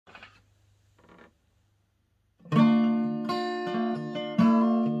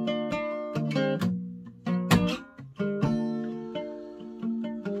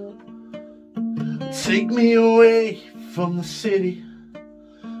Take me away from the city,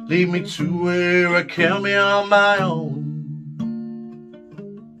 lead me to where I can be on my own.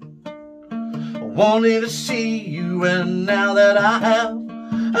 I wanted to see you, and now that I have,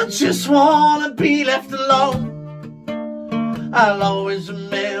 I just wanna be left alone. I'll always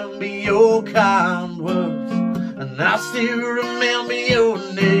remember your kind words, and I still remember your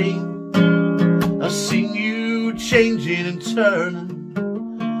name. I've seen you changing and turning,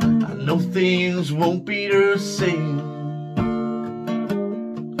 I know things won't be the same.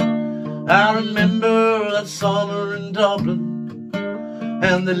 I remember that summer in Dublin,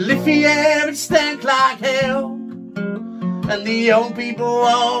 and the liffey air, it stank like hell, and the young people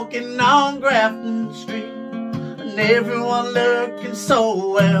walking on Grafton Street, and everyone looking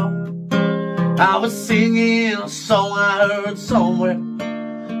so well. I was singing a song I heard somewhere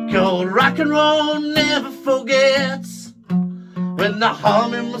called Rock and Roll Never Forgets, when the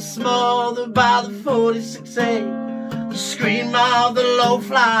humming was smothered by the 46A, the scream of the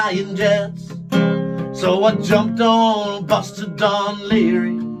low-flying jets. So I jumped on a bus to Don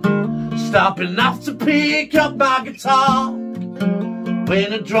Leary, stopping off to pick up my guitar,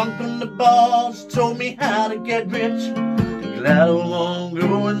 when a drunk on the bus told me how to get rich. I'm glad I won't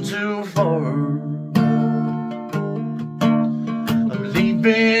going too far. I'm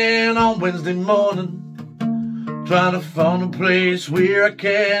leaving on Wednesday morning, trying to find a place where I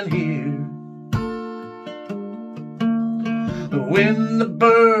can hear the wind, the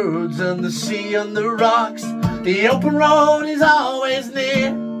birds, and the sea and the rocks. The open road is always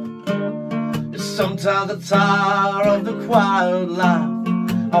near. Sometimes I tire of the quiet life,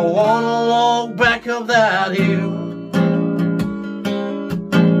 I wanna walk back up that hill.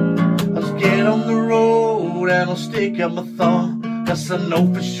 I'll get on the road and I'll stick out my thumb, 'cause I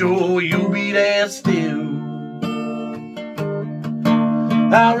know for sure you'll be there still.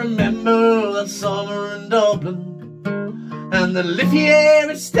 I remember that summer in Dublin, and the liffey air,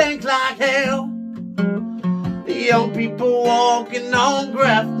 it stank like hell, the young people walking on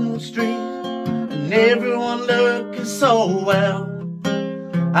Grafton Street, and everyone looking so well.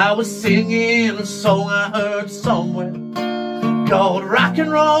 I was singing a song I heard somewhere called Rock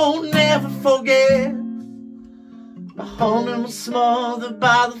and Roll Never Forgets. The humming was smothered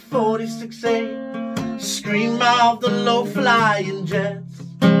by the 46A, scream of the low-flying jets.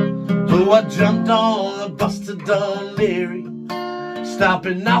 So I jumped on a bus to Don Leary,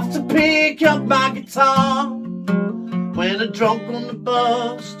 stopping off to pick up my guitar, when a drunk on the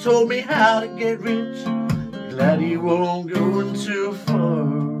bus told me how to get rich. Glad he wasn't going too far.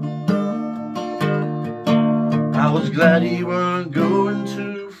 I was glad he weren't going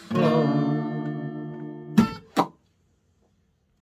too